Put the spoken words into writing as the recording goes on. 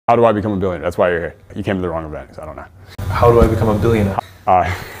How do I become a billionaire? That's why you're here. You came to the wrong event, so I don't know. How do I become a billionaire?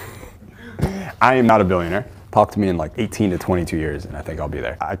 I am not a billionaire. Talk to me in like 18 to 22 years and I think I'll be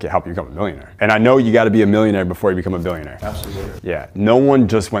there. I can help you become a millionaire. And I know you got to be a millionaire before you become a billionaire. Absolutely. Yeah, no one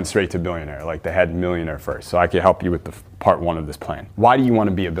just went straight to billionaire. Like they had millionaire first. So I can help you with the part one of this plan. Why do you want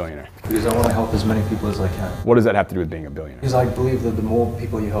to be a billionaire? Because I want to help as many people as I can. What does that have to do with being a billionaire? Because I believe that the more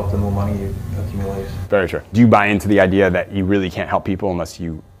people you help, the more money you accumulate. Very true. Do you buy into the idea that you really can't help people unless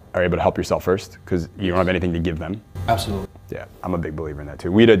you are able to help yourself first? Because you don't have anything to give them? Absolutely. Yeah, I'm a big believer in that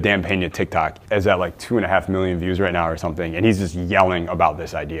too. We had a Dan Pena TikTok, is at like 2.5 million views right now or something, and he's just yelling about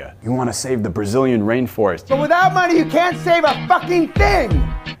this idea. You want to save the Brazilian rainforest. But without money, you can't save a fucking thing!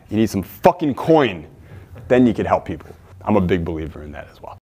 You need some fucking coin, then you could help people. I'm a big believer in that as well.